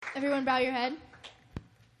Everyone bow your head.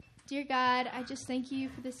 Dear God, I just thank you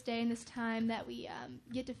for this day and this time that we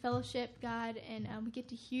get to fellowship, God, and we get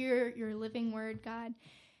to hear your living word, God.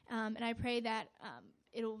 And I pray that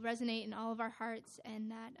it'll resonate in all of our hearts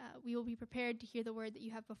and that we will be prepared to hear the word that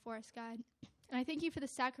you have before us, God. And I thank you for the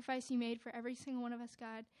sacrifice you made for every single one of us,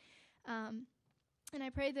 God. And I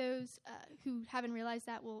pray those who haven't realized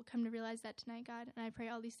that will come to realize that tonight, God. And I pray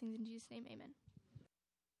all these things in Jesus' name, amen.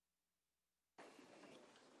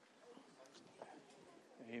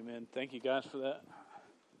 Amen. Thank you guys for that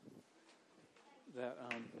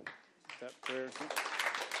prayer.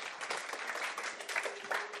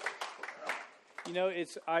 You know,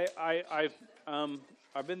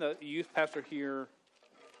 I've been the youth pastor here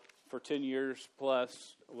for 10 years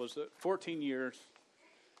plus. Was 14 years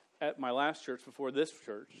at my last church before this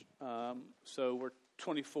church. So we're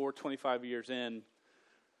 24, 25 years in,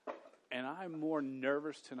 and I'm more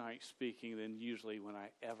nervous tonight speaking than usually when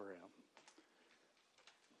I ever am.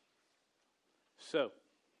 So,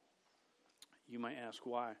 you might ask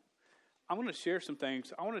why. I want to share some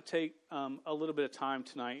things. I want to take a little bit of time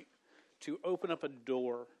tonight to open up a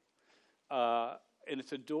door. And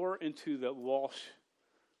it's a door into the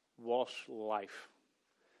Walsh life.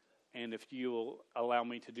 And if you will allow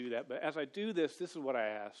me to do that. But as I do this, this is what I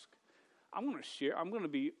ask. I'm going to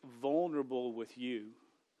be vulnerable with you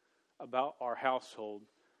about our household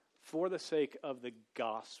for the sake of the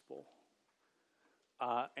gospel.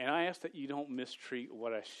 And I ask that you don't mistreat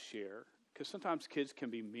what I share, because sometimes kids can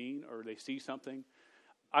be mean or they see something.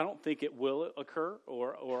 I don't think it will occur,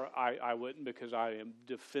 or I wouldn't, because I am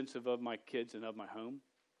defensive of my kids and of my home.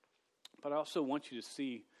 But I also want you to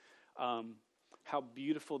see how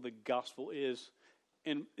beautiful the gospel is.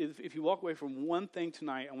 And if you walk away from one thing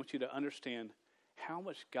tonight, I want you to understand how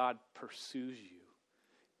much God pursues you,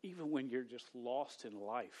 even when you're just lost in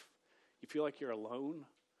life. You feel like you're alone.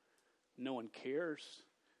 No one cares.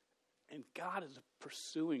 And God is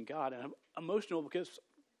pursuing God. And I'm emotional because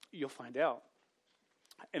you'll find out.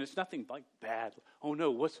 And it's nothing like bad. Oh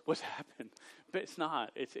no, what's happened? But it's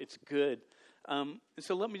not. It's good. And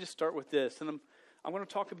so let me just start with this. And I'm going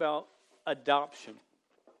to talk about adoption.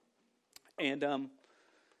 And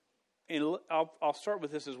I'll start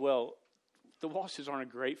with this as well. The Walshes aren't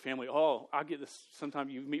a great family. Oh, I get this.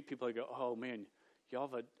 Sometimes you meet people that go, oh man, y'all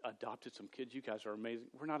have adopted some kids. You guys are amazing.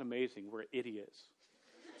 We're not amazing. We're idiots.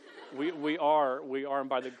 we are, and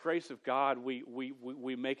by the grace of God, we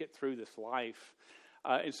make it through this life.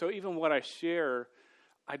 And so even what I share,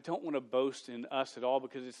 I don't want to boast in us at all,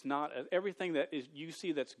 because it's not everything that is you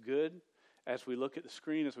see that's good. As we look at the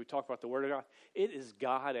screen, as we talk about the Word of God, it is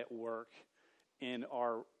God at work in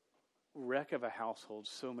our wreck of a household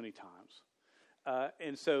so many times.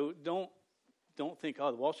 And so don't think,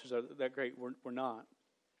 oh, the Walshes are that great. We're not.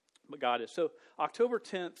 But God is. So October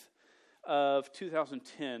 10th of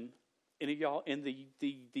 2010, any of y'all in the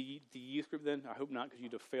youth group then? I hope not, because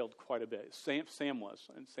you'd have failed quite a bit. Sam was,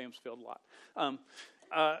 and Sam's failed a lot.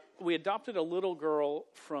 We adopted a little girl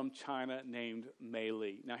from China named Mei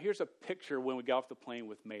Li. Now here's a picture when we got off the plane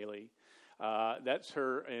with Mei Li. That's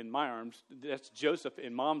her in my arms. That's Joseph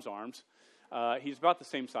in Mom's arms. He's about the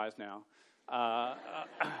same size now.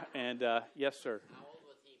 Yes, sir. How old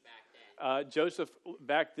was he back then? Joseph,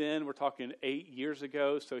 back then, we're talking 8 years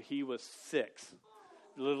ago, so he was 6.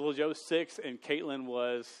 Little Joe 6, and Caitlin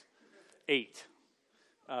was 8.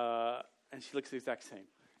 And she looks the exact same.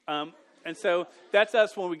 And so that's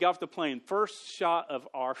us when we got off the plane. First shot of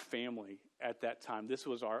our family at that time. This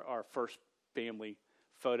was our first family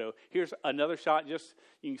photo. Here's another shot. Just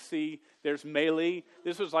you can see there's Mei Li.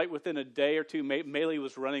 This was like within a day or two. Mei Li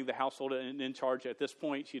was running the household and in charge at this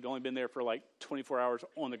point. She'd only been there for like 24 hours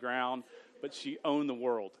on the ground, but she owned the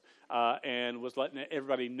world and was letting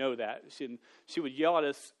everybody know that. She would yell at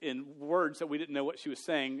us in words that we didn't know what she was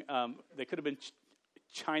saying. They could have been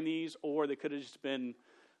Chinese, or they could have just been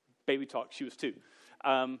baby talk. She was 2.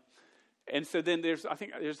 And so then there's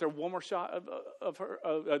there one more shot of her.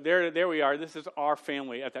 There we are. This is our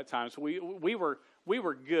family at that time. So we were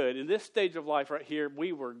good. In this stage of life right here,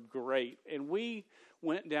 we were great. And we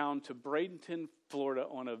went down to Bradenton, Florida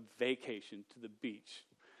on a vacation to the beach.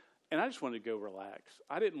 And I just wanted to go relax.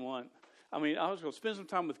 I was going to spend some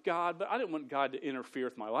time with God, but I didn't want God to interfere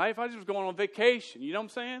with my life. I just was going on vacation. You know what I'm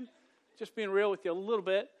saying? Just being real with you a little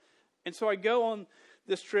bit. And so I go on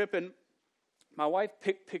this trip, and my wife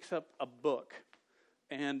picks up a book,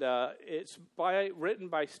 and it's written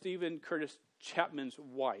by Stephen Curtis Chapman's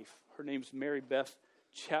wife. Her name's Mary Beth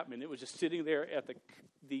Chapman. It was just sitting there at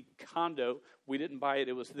the condo. We didn't buy it.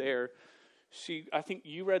 It was there. I think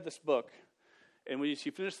you read this book, and when she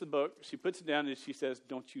finished the book, she puts it down and she says,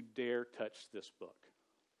 "Don't you dare touch this book."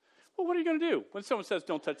 Well, what are you going to do? When someone says,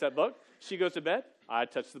 don't touch that book, she goes to bed, I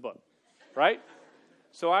touch the book, right?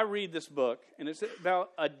 So I read this book, and it's about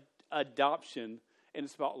adoption, and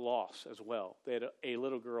it's about loss as well. They had a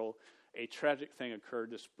little girl, a tragic thing occurred.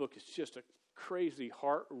 This book is just a crazy,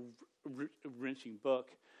 heart-wrenching book,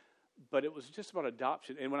 but it was just about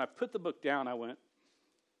adoption. And when I put the book down, I went,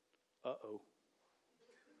 uh-oh.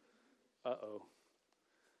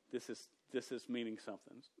 This is meaning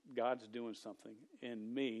something. God's doing something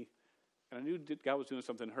in me, and I knew that God was doing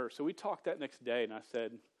something in her. So we talked that next day, and I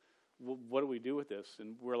said, well, what do we do with this?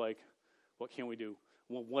 And we're like, what can we do?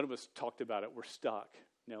 Well, one of us talked about it. We're stuck.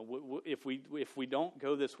 You know, if we don't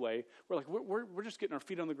go this way, we're like, we're just getting our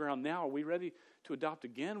feet on the ground now. Are we ready to adopt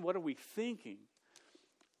again? What are we thinking?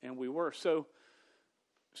 And we were. So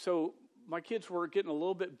my kids were getting a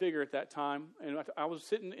little bit bigger at that time, and I was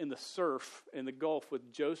sitting in the surf in the Gulf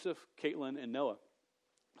with Joseph, Caitlin, and Noah.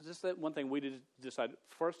 This is that one thing we decided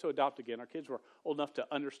for us to adopt again. Our kids were old enough to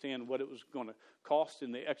understand what it was going to cost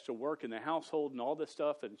and the extra work in the household and all this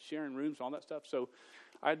stuff and sharing rooms and all that stuff. So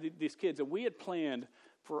I had these kids, and we had planned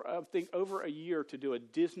for, I think, over a year to do a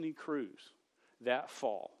Disney cruise that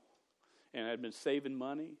fall. And I'd been saving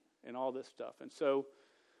money and all this stuff. And so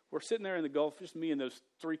we're sitting there in the Gulf, just me and those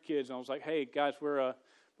three kids, and I was like, hey, guys, we're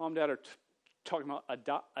mom and dad are talking about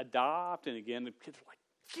adopting again. The kids are like,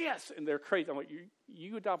 yes, and they're crazy. I'm like,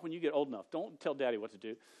 you adopt when you get old enough. Don't tell Daddy what to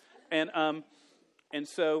do. And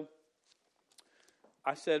so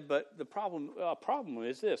I said, but the problem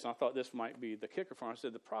is this. And I thought this might be the kicker for him. I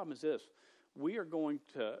said, the problem is this. We are going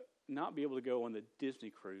to not be able to go on the Disney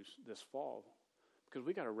cruise this fall because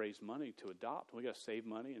we got to raise money to adopt. We got to save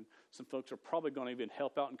money, and some folks are probably going to even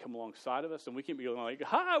help out and come alongside of us. And we can't be going like,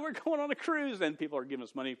 hi, we're going on a cruise, and people are giving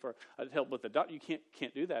us money for help with adopt. You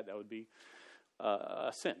can't do that. That would be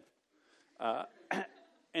a sin.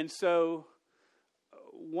 And so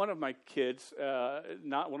one of my kids,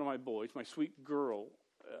 not one of my boys, my sweet girl,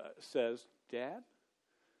 says, Dad,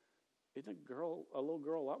 isn't a little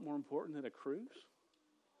girl a lot more important than a cruise?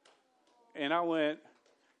 And I went,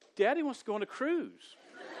 Daddy wants to go on a cruise.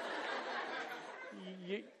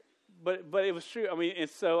 But it was true. I mean, and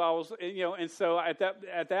so I was, and so at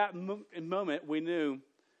that moment, we knew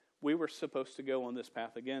we were supposed to go on this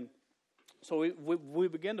path again. So we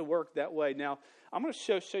began to work that way. Now, I'm going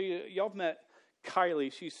to show you, y'all have met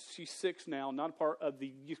Kylie. She's 6 now, not a part of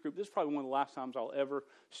the youth group. This is probably one of the last times I'll ever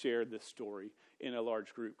share this story in a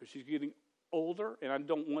large group because she's getting older, and I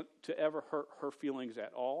don't want to ever hurt her feelings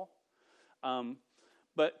at all.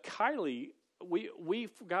 But Kylie, we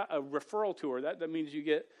got a referral to her. That means you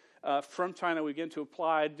get from China. We began to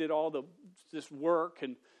apply, did all this work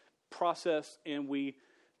and process, and we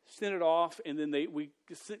sent it off, and then we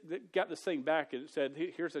got this thing back, and it said,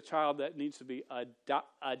 here's a child that needs to be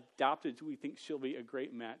adopted. We think she'll be a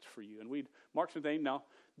great match for you. And we'd marked her name. Now,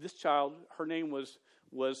 this child, her name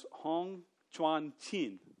was Hong Chuan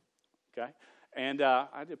Chin, okay? And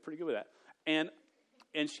I did pretty good with that.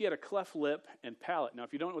 And she had a cleft lip and palate. Now,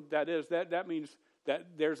 if you don't know what that is, that means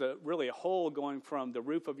that there's really a hole going from the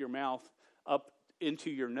roof of your mouth up into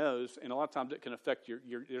your nose, and a lot of times it can affect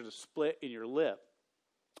there's a split in your lip.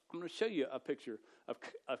 I'm going to show you a picture of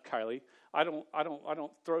Kylie. I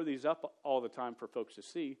don't throw these up all the time for folks to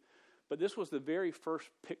see, but this was the very first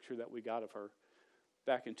picture that we got of her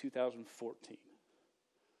back in 2014.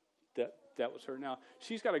 That was her. Now,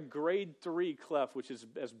 she's got a grade 3 cleft, which is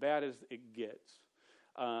as bad as it gets.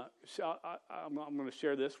 So I'm going to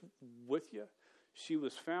share this with you. She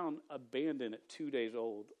was found abandoned at 2 days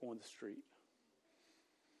old on the street.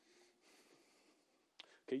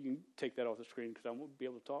 Okay, you can take that off the screen because I won't be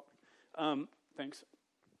able to talk. Thanks.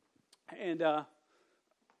 And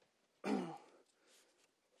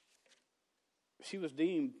she was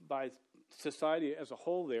deemed by society as a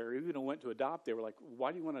whole there, even when I went to adopt, they were like,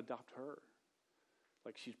 why do you want to adopt her?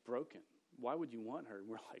 Like, she's broken. Why would you want her? And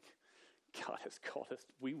we're like, God has called us.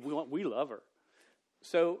 We love her.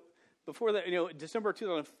 So before that, December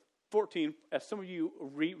 2014, as some of you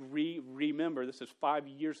remember, this is 5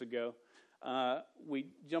 years ago, we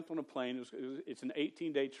jumped on a plane. It's an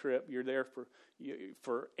 18-day trip. You're there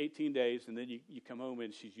for 18 days, and then you come home,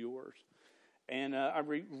 and she's yours. And I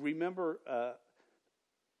remember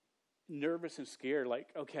nervous and scared, like,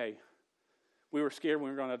 okay, we were scared when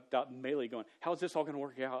we were going to adopt Maylee, going, how's this all going to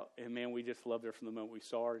work out? And, man, we just loved her from the moment we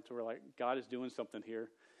saw her. And so we're like, God is doing something here.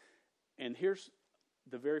 And here's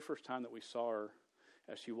the very first time that we saw her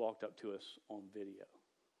as she walked up to us on video.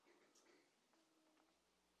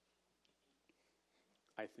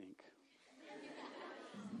 I think.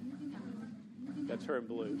 That's her in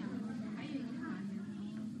blue.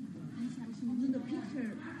 The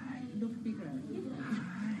picture look bigger.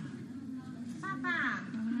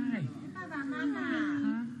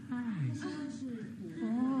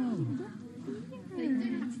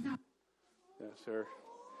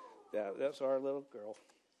 that's our little girl.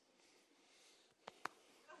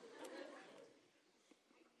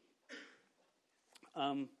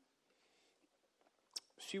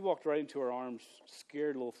 She walked right into our arms,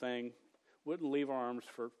 scared little thing, wouldn't leave our arms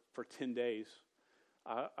for 10 days.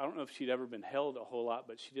 I don't know if she'd ever been held a whole lot,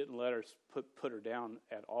 but she didn't let us put her down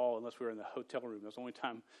at all unless we were in the hotel room. That's the only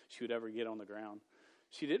time she would ever get on the ground.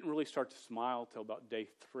 She didn't really start to smile till about day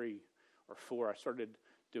 3 or 4. I started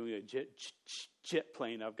doing a jet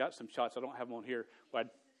plane. I've got some shots. I don't have them on here. But I'd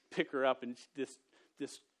pick her up and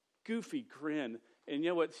this goofy grin. And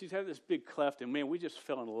you know what? She's had this big cleft, and man, we just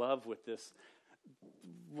fell in love with this.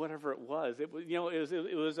 Whatever it was, it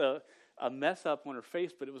was a mess up on her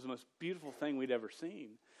face, but it was the most beautiful thing we'd ever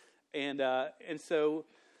seen. And so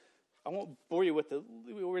I won't bore you with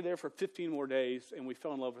we were there for 15 more days, and we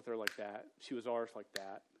fell in love with her like that. She was ours like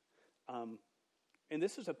that. And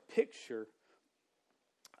this is a picture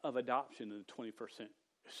of adoption in the 21st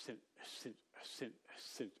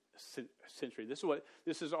century.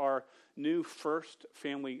 This is our new first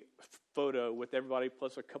family photo with everybody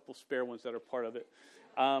plus a couple spare ones that are part of it.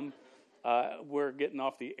 We're getting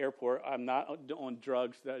off the airport. I'm not on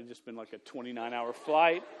drugs. That had just been like a 29-hour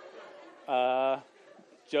flight.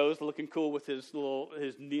 Joe's looking cool with his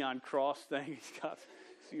neon cross thing. He's got.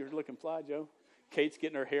 So you're looking fly, Joe. Kate's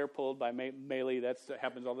getting her hair pulled by Maylee. That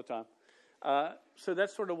happens all the time. So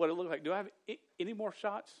that's sort of what it looked like. Do I have any more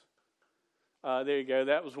shots? There you go.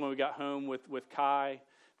 That was when we got home with Kai,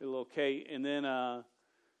 the little Kate, and then I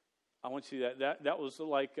want you to see that was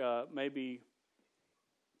like maybe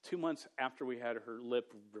 2 months after we had her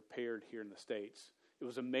lip repaired here in the States. It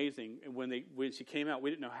was amazing. And when she came out, we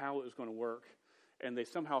didn't know how it was going to work, and they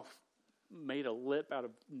somehow made a lip out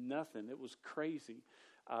of nothing. It was crazy.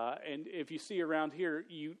 And if you see around here,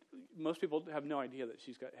 most people have no idea that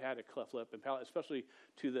she's had a cleft lip and palate, especially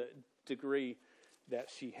to the degree that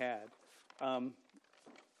she had.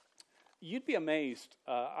 You'd be amazed,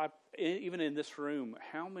 even in this room,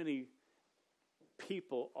 how many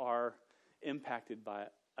people are impacted by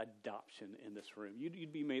adoption in this room.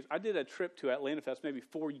 You'd be amazed. I did a trip to Atlanta Fest maybe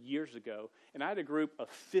 4 years ago, and I had a group of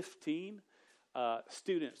 15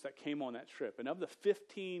 students that came on that trip. And of the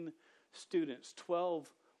 15 students, 12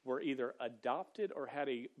 were either adopted or had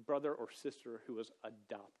a brother or sister who was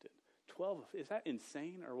adopted. 12, is that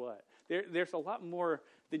insane or what? There's a lot more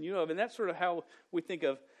than you know of, and that's sort of how we think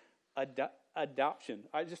of adoption.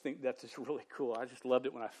 I just think that's just really cool. I just loved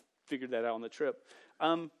it when I figured that out on the trip.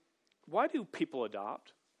 Why do people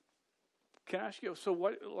adopt? Can I ask you, so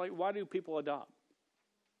why do people adopt?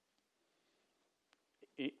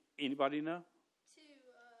 Anybody know? To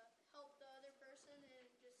help the other person, and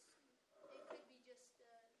it could be just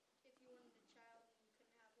if you wanted a child and you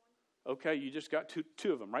couldn't have one. Okay, you just got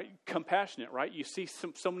two of them, right? Compassionate, right? You see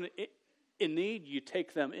someone in need, you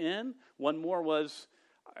take them in. One more was,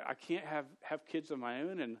 I can't have kids of my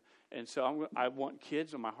own, and so I want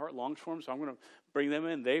kids, and my heart longs for them, so I'm going to bring them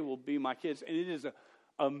in. They will be my kids. And it is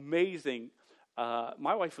amazing.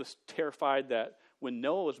 My wife was terrified that when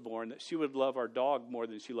Noah was born, that she would love our dog more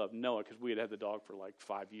than she loved Noah, because we had the dog for like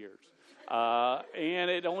 5 years. And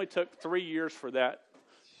it only took 3 years for that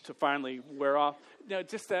to finally wear off.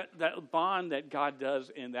 Just that bond that God does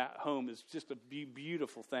in that home is just a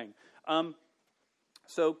beautiful thing.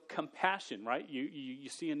 So compassion, right? You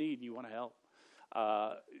see a need and you want to help.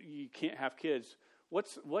 You can't have kids.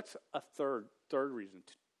 What's a third reason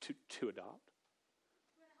to adopt?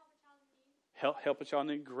 Help a child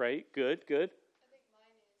in need. Great, good. I think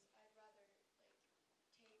mine is I'd rather take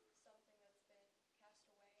something that's been cast away than add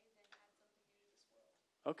something new to this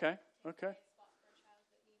world. Okay. Spot for a child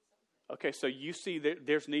that needs something. Okay, so you see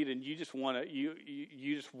there's need, and you just want to you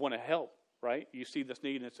just want to help, right? You see this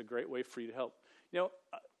need, and it's a great way for you to help. Go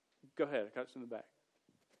ahead. I got some in the back.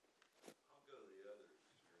 I'll go to the other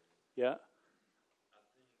extreme. Yeah. I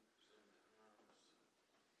think sometimes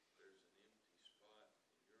there's an empty spot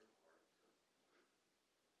in your heart.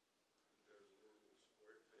 There's a little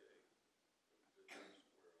square peg that fits a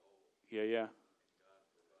square hole. Yeah. And God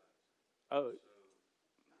provides. Oh. So,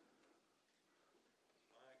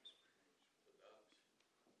 my experience with adoption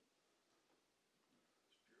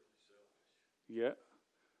is purely selfish.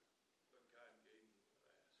 Yeah. But God gave me what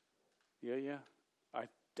I asked for. Yeah.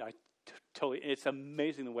 I totally. It's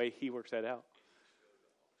amazing the way He works that out.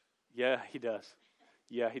 Yeah, He does.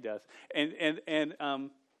 And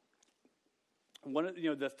one of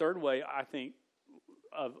the third way I think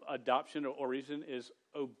of adoption or reason is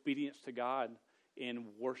obedience to God in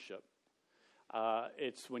worship.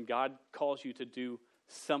 It's when God calls you to do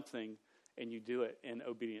something and you do it in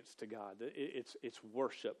obedience to God. It's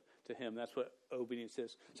worship to Him. That's what obedience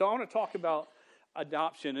is. So I want to talk about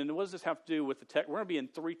adoption. And what does this have to do with the text? We're going to be in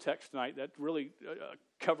 3 texts tonight that really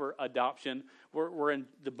cover adoption. We're in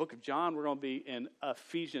the book of John. We're going to be in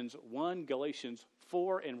Ephesians 1, Galatians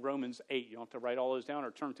 4, and Romans 8. You don't have to write all those down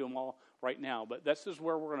or turn to them all right now. But this is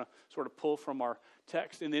where we're going to sort of pull from our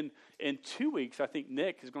text. And then in 2 weeks, I think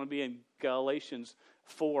Nick is going to be in Galatians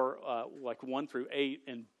 4, like 1 through 8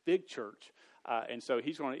 in Big Church. And so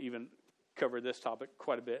he's going to even cover this topic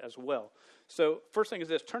quite a bit as well. So first thing is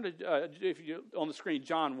this. Turn to, if you on the screen,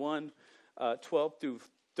 John 1, 12 through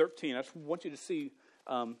 13. I just want you to see,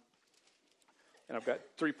 and I've got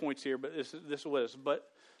 3 points here, but this is what it is. But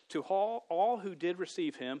to all who did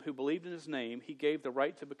receive him, who believed in his name, he gave the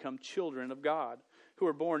right to become children of God, who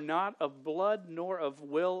were born not of blood, nor of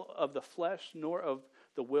will of the flesh, nor of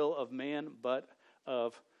the will of man, but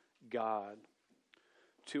of God.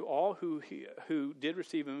 To all who did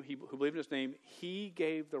receive him, who believed in his name, he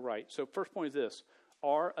gave the right. So first point is this.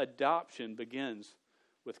 Our adoption begins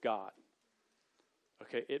with God.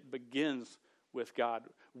 Okay, it begins with God.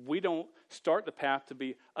 We don't start the path to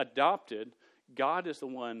be adopted. God is the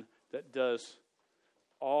one that does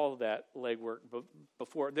all that legwork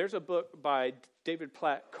before. There's a book by David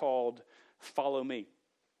Platt called Follow Me.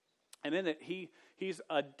 And in it, he's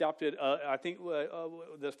adopted, I think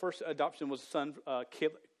the first adoption was son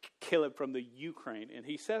Caleb from the Ukraine. And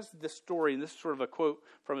he says this story, and this is sort of a quote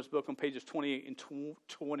from his book on pages 28 and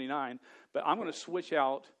 29. But I'm going to switch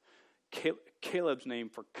out Caleb's name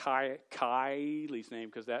for Kylie's name,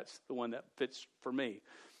 because that's the one that fits for me.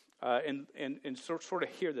 And sort of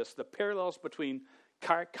hear this. The parallels between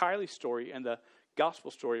Kylie's story and the gospel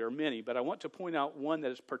story are many, but I want to point out one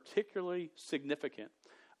that is particularly significant.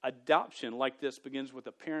 Adoption like this begins with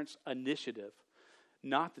a parent's initiative,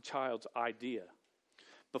 not the child's idea.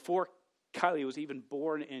 Before Kylie was even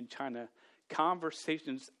born in China,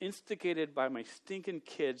 conversations instigated by my stinking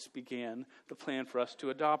kids began the plan for us to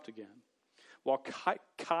adopt again. While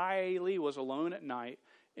Kylie was alone at night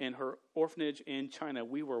in her orphanage in China,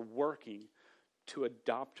 we were working to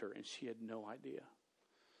adopt her, and she had no idea.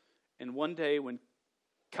 And one day when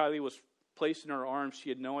Kylie was placed in her arms, she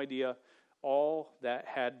had no idea all that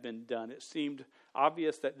had been done. It seemed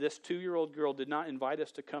obvious that this 2-year-old girl did not invite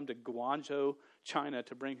us to come to Guangzhou, China,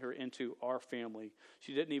 to bring her into our family.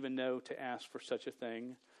 She didn't even know to ask for such a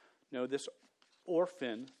thing. No, this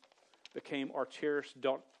orphan became our cherished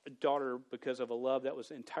daughter because of a love that was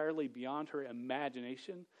entirely beyond her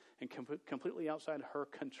imagination and completely outside her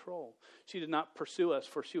control. She did not pursue us,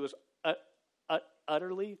 for she was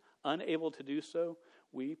utterly unable to do so.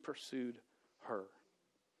 We pursued her.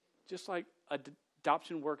 Just like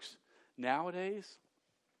adoption works nowadays,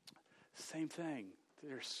 same thing.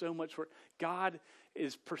 There's so much work. God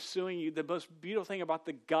is pursuing you. The most beautiful thing about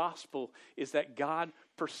the gospel is that God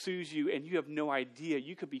pursues you and you have no idea.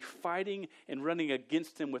 You could be fighting and running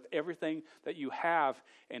against him with everything that you have,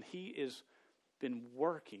 and he has been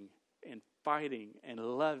working and fighting and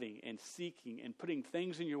loving and seeking and putting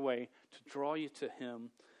things in your way to draw you to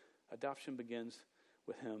him. Adoption begins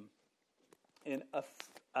with him. In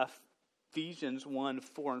Ephesians 1,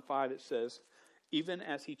 4 and 5, it says, even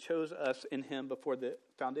as he chose us in him before the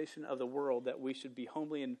foundation of the world, that we should be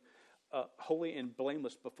holy and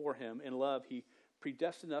blameless before him. In love, he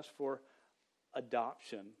predestined us for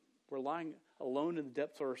adoption. We're lying alone in the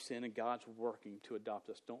depths of our sin, and God's working to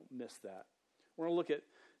adopt us. Don't miss that. We're going to look at,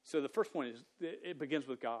 so the first point is, it begins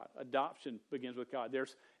with God. Adoption begins with God.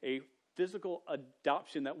 There's a physical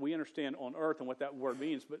adoption that we understand on earth and what that word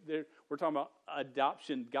means, but we're talking about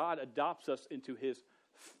adoption. God adopts us into his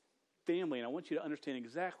family, and I want you to understand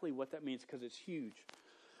exactly what that means because it's huge.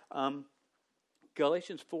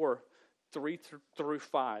 Galatians 4, 3 through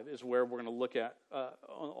 5 is where we're going to look at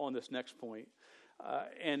on this next point.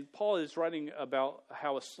 And Paul is writing about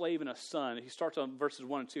how a slave and a son, he starts on verses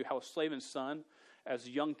 1 and 2, how a slave and son, as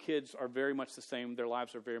young kids, are very much the same. Their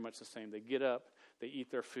lives are very much the same. They get up, they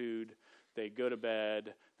eat their food, they go to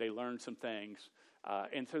bed, they learn some things.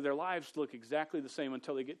 And so their lives look exactly the same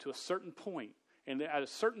until they get to a certain point. And at a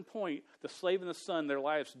certain point, the slave and the son, their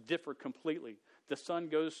lives differ completely. The son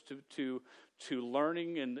goes to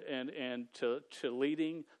learning and to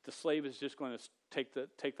leading. The slave is just going to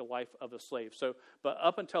take the life of a slave. So, but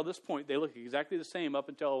up until this point, they look exactly the same. Up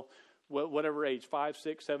until whatever age, 5,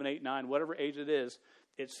 6, 7, 8, 9, whatever age it is,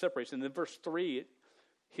 it separates. And then verse 3,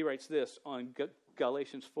 he writes this on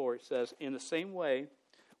Galatians 4. It says, in the same way,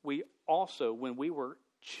 we also, when we were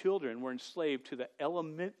children, were enslaved to the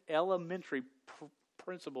elementary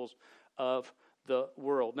principles of the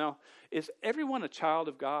world. Now, is everyone a child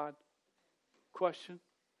of God? Question.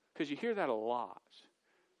 Because you hear that a lot.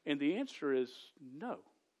 And the answer is no.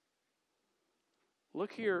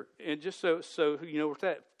 Look here, and just so you know, what's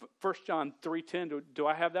that? 1 John 3:10. Do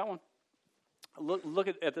I have that one? Look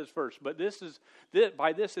at this verse. But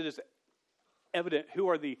by this it is evident who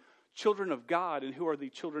are the children of God and who are the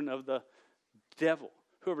children of the devil.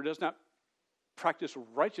 Whoever does not practice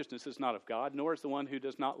righteousness is not of God, nor is the one who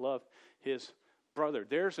does not love his brother.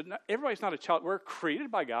 Everybody's not a child. We're created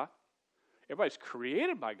by God. Everybody's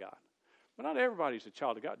created by God. But not everybody's a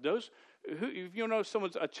child of God. If you know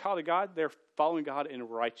someone's a child of God, they're following God in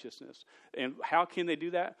righteousness. And how can they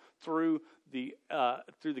do that? Through the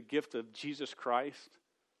gift of Jesus Christ,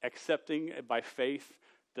 accepting by faith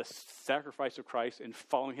the sacrifice of Christ and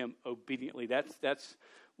following him obediently. That's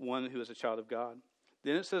one who is a child of God.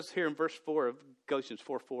 Then it says here in verse 4 of Galatians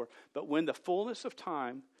 4:4, but when the fullness of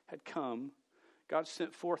time had come, God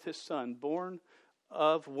sent forth his Son, born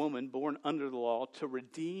of woman, born under the law, to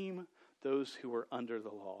redeem those who were under the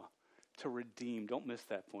law. To redeem, don't miss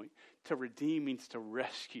that point. To redeem means to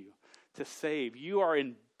rescue, to save. You are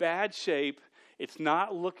in bad shape. It's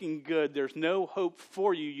not looking good. There's no hope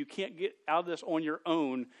for you. You can't get out of this on your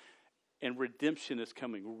own. And redemption is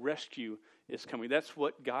coming. Rescue is coming. That's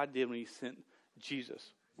what God did when he sent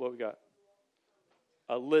Jesus. What we got?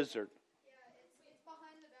 A lizard. It's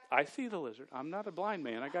behind the back. I see the lizard. I'm not a blind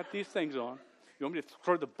man. I got these things on. You want me to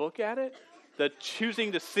throw the book at it? The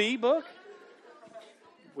choosing to see book?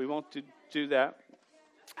 We won't do that.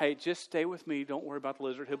 Hey, just stay with me. Don't worry about the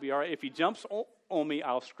lizard. He'll be all right. If he jumps on me,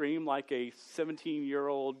 I'll scream like a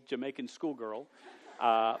 17-year-old Jamaican schoolgirl.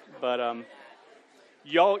 But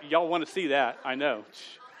y'all want to see that. I know.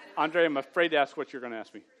 Andre, I'm afraid to ask what you're going to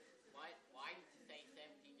ask me. Why did you say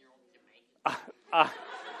 17-year-old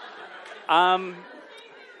Jamaican?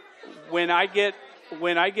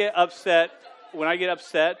 When I get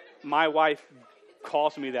upset, my wife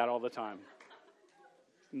calls me that all the time.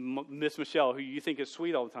 Miss Michelle, who you think is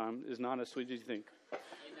sweet all the time, is not as sweet as you think. You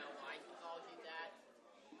know why he calls you that?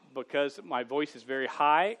 Because my voice is very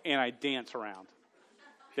high and I dance around.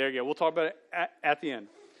 There you go. We'll talk about it at the end.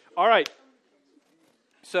 All right.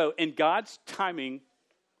 So in God's timing,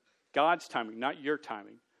 not your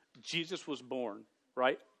timing, Jesus was born,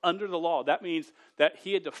 right? Under the law. That means that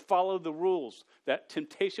he had to follow the rules, that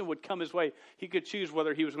temptation would come his way. He could choose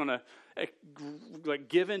whether he was going to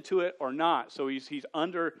give into it or not. So he's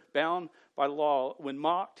bound by the law. When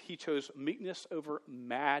mocked, he chose meekness over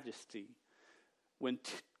majesty. When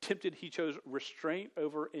tempted, he chose restraint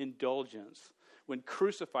over indulgence. When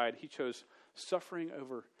crucified, he chose suffering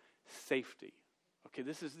over safety. Okay,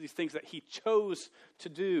 this is these things that he chose to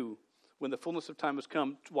do when the fullness of time has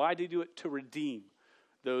come. Why did he do it? To redeem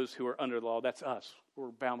those who are under the law. That's us.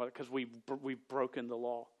 We're bound by it because we've broken the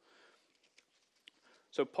law.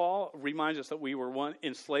 So Paul reminds us that we were one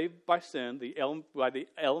enslaved by sin, by the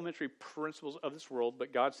elementary principles of this world,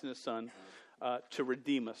 but God sent his Son to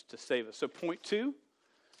redeem us, to save us. So point 2,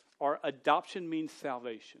 our adoption means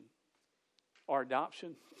salvation. Our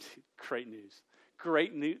adoption, great news.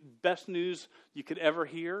 Great news, best news you could ever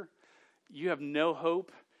hear. You have no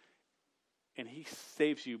hope, and he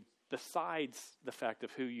saves you. Besides the fact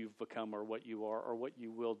of who you've become or what you are or what you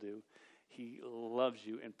will do, he loves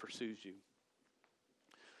you and pursues you.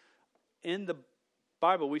 In the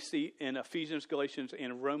Bible, we see in Ephesians, Galatians,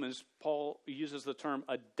 and Romans, Paul uses the term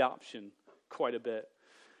adoption quite a bit.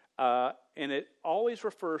 And it always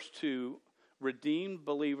refers to redeemed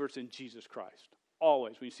believers in Jesus Christ.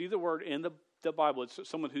 Always. When you see the word in the Bible, it's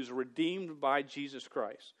someone who's redeemed by Jesus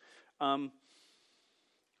Christ. But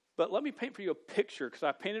let me paint for you a picture, because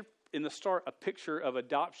I painted in the start a picture of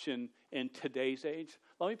adoption in today's age.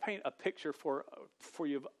 Let me paint a picture for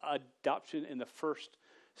you of adoption in the first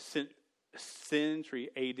century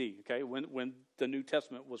AD, okay, when the New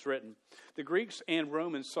Testament was written. The Greeks and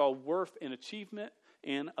Romans saw worth in achievement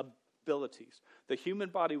and abilities. The human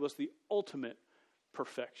body was the ultimate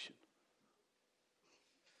perfection.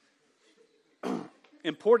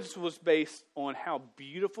 Importance was based on how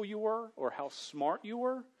beautiful you were, or how smart you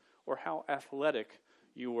were, or how athletic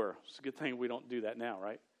you were. It's a good thing we don't do that now,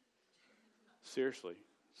 right? Seriously.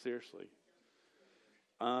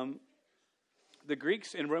 The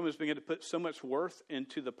Greeks and Romans began to put so much worth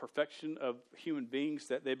into the perfection of human beings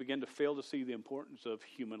that they began to fail to see the importance of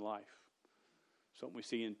human life. Something we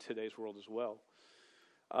see in today's world as well.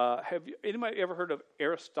 Have anybody ever heard of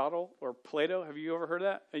Aristotle or Plato? Have you ever heard of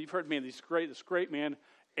that? You've heard, man, this great man,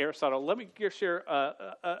 Aristotle. Let me share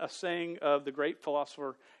a saying of the great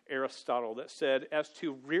philosopher Aristotle that said, as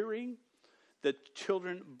to rearing the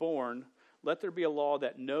children born, let there be a law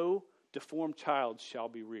that no deformed child shall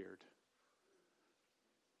be reared.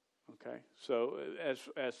 Okay, so as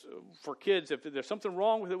for kids, if there's something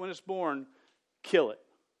wrong with it when it's born, kill it.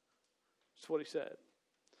 That's what he said.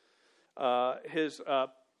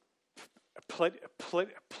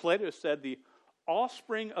 Plato said the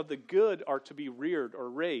offspring of the good are to be reared or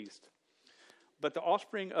raised, but the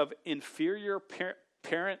offspring of inferior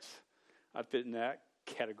parents, I fit in that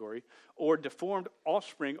category, or deformed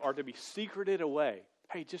offspring are to be secreted away.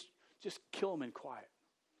 Hey, just kill them in quiet.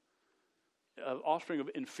 Offspring of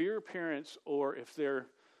inferior parents, or if they're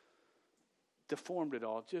deformed at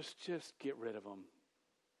all, just get rid of them.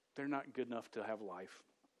 They're not good enough to have life.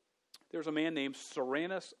 There's a man named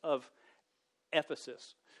Cyrenius of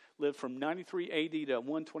Ephesus, lived from 93 AD to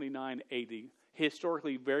 129 AD.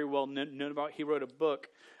 Historically very well known about. He wrote a book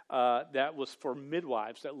that was for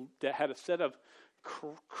midwives that had a set of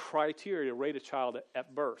criteria to rate a child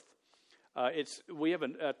at birth. We have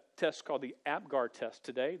a test called the APGAR test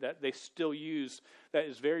today that they still use that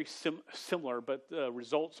is very similar, but the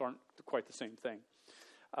results aren't quite the same thing.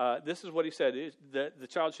 This is what he said, that the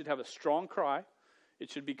child should have a strong cry. It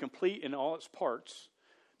should be complete in all its parts.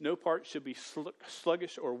 No part should be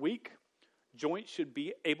sluggish or weak. Joints should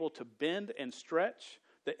be able to bend and stretch.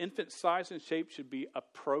 The infant's size and shape should be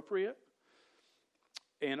appropriate.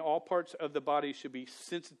 And all parts of the body should be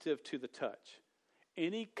sensitive to the touch.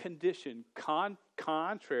 Any condition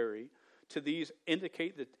contrary to these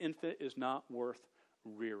indicate that the infant is not worth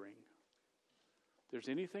rearing. If there's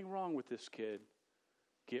anything wrong with this kid,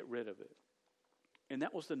 get rid of it. And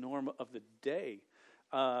that was the norm of the day.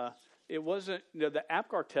 It wasn't, the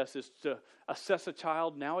APGAR test is to assess a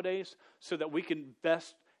child nowadays so that we can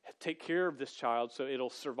best take care of this child so it'll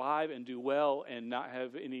survive and do well and not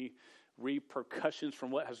have any repercussions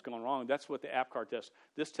from what has gone wrong. That's what the APGAR test.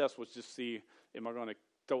 This test was just see, am I going to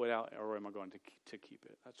throw it out or am I going to keep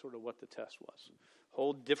it? That's sort of what the test was.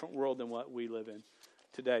 Whole different world than what we live in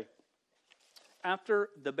today. After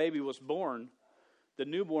the baby was born, the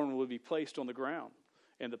newborn would be placed on the ground.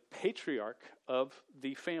 And the patriarch of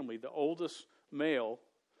the family, the oldest male,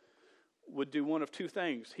 would do one of two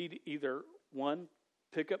things. He'd either, one,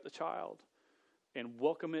 pick up the child and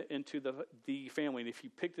welcome it into the family. And if he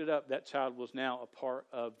picked it up, that child was now a part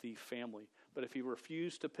of the family. But if he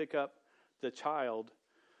refused to pick up the child,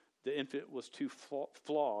 the infant was too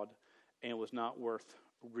flawed and was not worth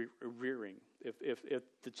rearing. If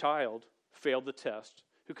the child failed the test,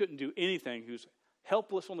 who couldn't do anything, who's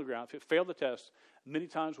helpless on the ground, if it failed the test, many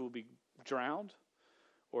times would be drowned,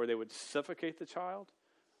 or they would suffocate the child,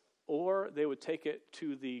 or they would take it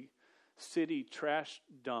to the city trash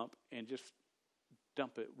dump and just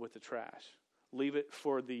dump it with the trash. Leave it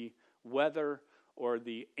for the weather or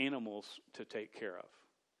the animals to take care of.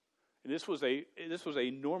 And this was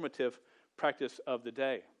a normative practice of the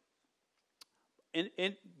day. And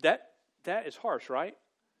that is harsh, right?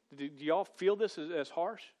 Do y'all feel this as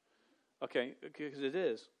harsh? Okay, because it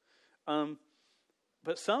is.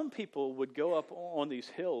 But some people would go up on these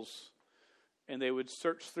hills and they would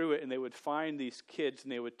search through it and they would find these kids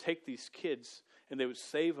and they would take these kids and they would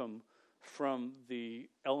save them from the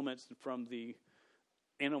elements and from the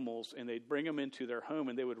animals, and they'd bring them into their home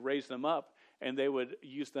and they would raise them up and they would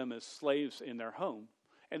use them as slaves in their home.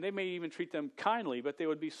 And they may even treat them kindly, but they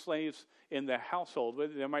would be slaves in the household.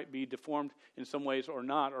 They might be deformed in some ways or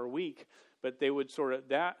not, or weak, but they would sort of,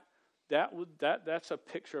 that's a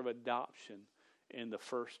picture of adoption in the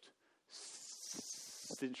first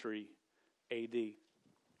century AD.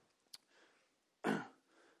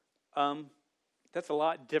 That's a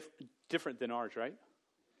lot different than ours, right?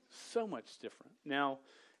 So much different. Now,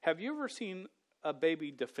 have you ever seen a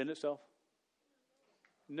baby defend itself?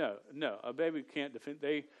 No. A baby can't defend.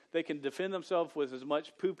 They can defend themselves with as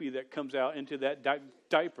much poopy that comes out into that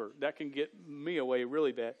diaper. That can get me away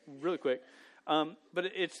really quick.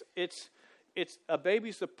 But it's a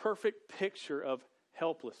baby's the perfect picture of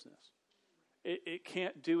helplessness. It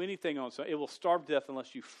can't do anything on its own. It will starve to death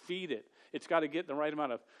unless you feed it. It's got to get the right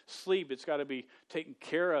amount of sleep. It's got to be taken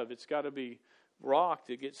care of. It's got to be rocked.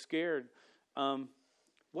 It gets scared.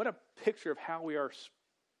 What a picture of how we are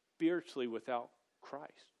spiritually without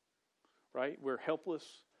Christ, right? We're helpless,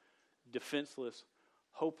 defenseless,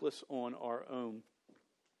 hopeless on our own.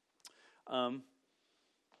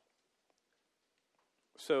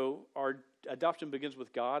 So our adoption begins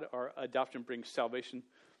with God. Our adoption brings salvation.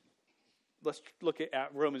 Let's look at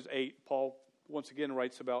Romans 8. Paul once again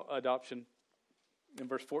writes about adoption. In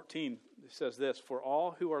verse 14, it says this: "For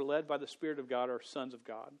all who are led by the Spirit of God are sons of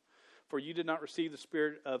God. For you did not receive the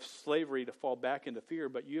spirit of slavery to fall back into fear,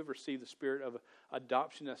 but you have received the spirit of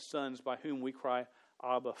adoption as sons, by whom we cry,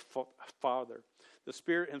 Abba, Father. The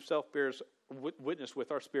Spirit himself bears witness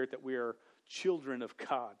with our spirit that we are children of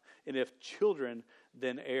God. And if children,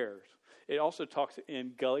 then heirs. it also talks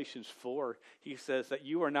in Galatians 4. He says that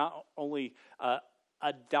you are not only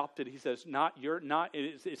adopted. He says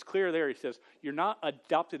it's clear there. He says you're not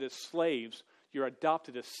adopted as slaves. You're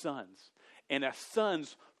adopted as sons, and as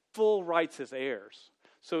sons, full rights as heirs.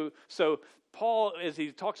 So Paul, as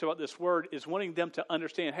he talks about this word, is wanting them to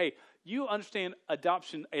understand, hey, you understand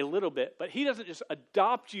adoption a little bit, but he doesn't just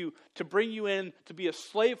adopt you to bring you in to be a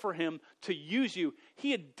slave for him, to use you.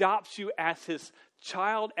 He adopts you as his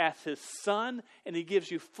child, as his son, and he gives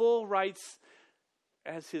you full rights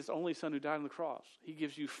as his only son who died on the cross. He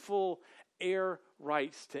gives you full heir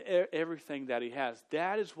rights to everything that he has.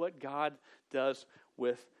 That is what God does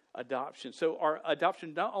with adoption. So our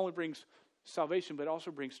adoption not only brings salvation, but also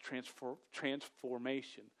brings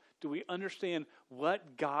transformation. Do we understand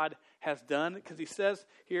what God has done? Because he says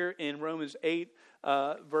here in Romans 8,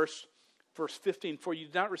 verse 15, for you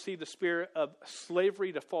did not receive the spirit of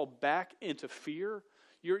slavery to fall back into fear.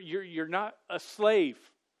 You're not a slave.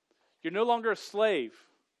 You're no longer a slave.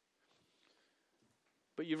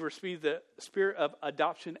 But you've received the spirit of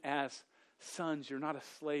adoption as sons. You're not a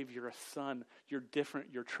slave, you're a son. You're different,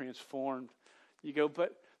 you're transformed. You go,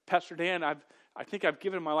 but Pastor Dan, I think I've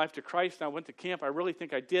given my life to Christ and I went to camp. I really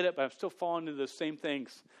think I did it, but I'm still falling into those same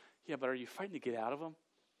things. Yeah, but are you fighting to get out of them?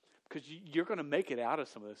 Because you're going to make it out of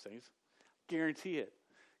some of those things. Guarantee it.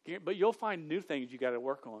 But you'll find new things you got to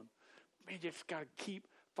work on. Man, you just got to keep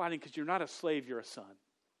fighting because you're not a slave, you're a son.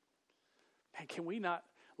 Man, can we not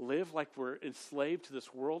live like we're enslaved to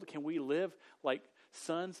this world? Can we live like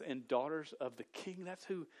sons and daughters of the King? That's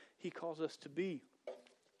who he calls us to be.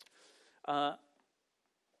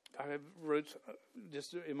 I wrote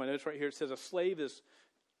just in my notes right here, it says a slave is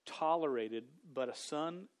tolerated, but a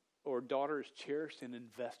son or daughter is cherished and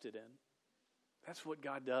invested in. That's what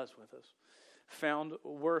God does with us. Found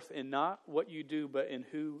worth in not what you do, but in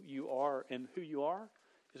who you are. And who you are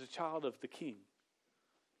is a child of the King.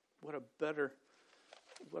 What a better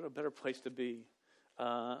place to be.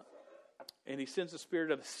 And he sends the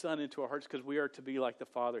spirit of the Son into our hearts because we are to be like the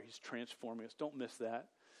Father. He's transforming us. Don't miss that.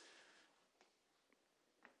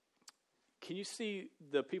 Can you see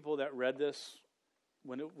the people that read this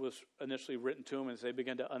when it was initially written to them as they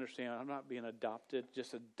began to understand, I'm not being adopted,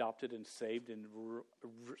 just adopted and saved and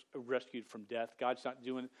rescued from death. God's not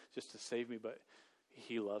doing it just to save me, but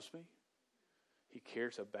he loves me. He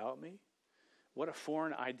cares about me. What a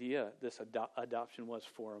foreign idea this adoption was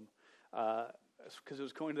for him. Because it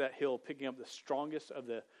was going to that hill, picking up the strongest of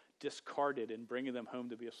the discarded and bringing them home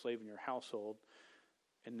to be a slave in your household.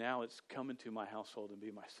 And now it's come into my household and be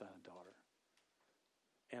my son and daughter.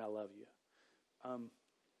 And I love you.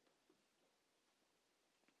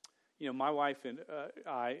 My wife and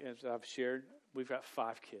I, as I've shared, we've got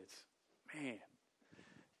 5 kids. Man.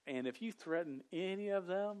 And if you threaten any of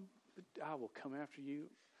them, I will come after you.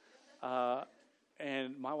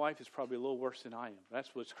 And my wife is probably a little worse than I am.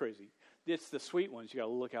 That's what's crazy. It's the sweet ones you got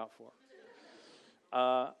to look out for.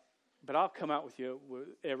 But I'll come out with you with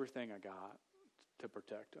everything I got to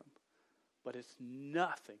protect them. But it's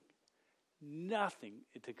nothing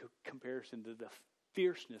in comparison to the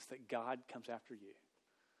fierceness that God comes after you.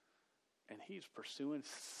 And he's pursuing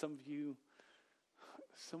some of you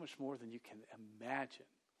so much more than you can imagine.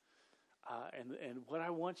 And what I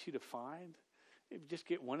want you to find, just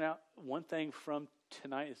get one thing from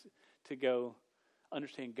tonight is to go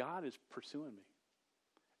understand God is pursuing me.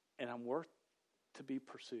 And I'm worth to be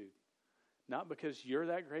pursued. Not because you're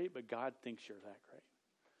that great, but God thinks you're that great.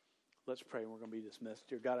 Let's pray and we're going to be dismissed.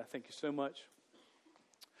 Dear God, I thank you so much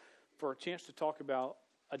for a chance to talk about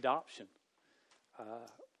adoption.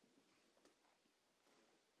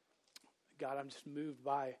 God, I'm just moved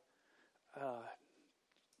by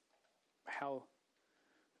how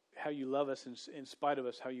you love us in spite of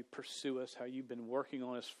us, how you pursue us, how you've been working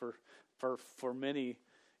on us for many,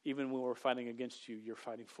 even when we're fighting against you, you're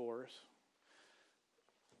fighting for us.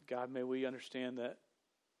 God, may we understand that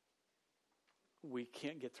we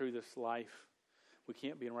can't get through this life. We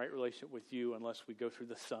can't be in right relationship with you unless we go through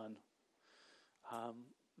the Son.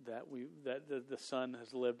 That the Son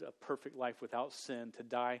has lived a perfect life without sin to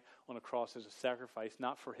die on a cross as a sacrifice,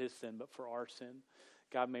 not for his sin, but for our sin.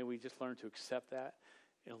 God, may we just learn to accept that.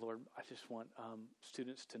 And Lord, I just want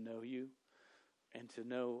students to know you and to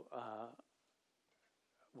know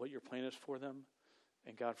what your plan is for them.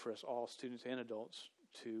 And God, for us all, students and adults,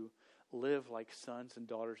 to live like sons and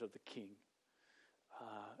daughters of the King.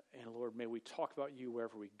 And Lord, may we talk about you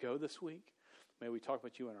wherever we go this week. May we talk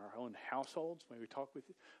about you in our own households. May we talk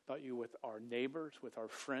about you with our neighbors, with our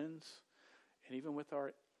friends, and even with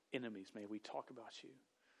our enemies. May we talk about you.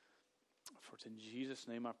 For it's in Jesus'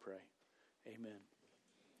 name I pray. Amen.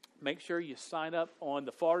 make sure you sign up on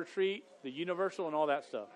the fall retreat, the universal, and all that stuff.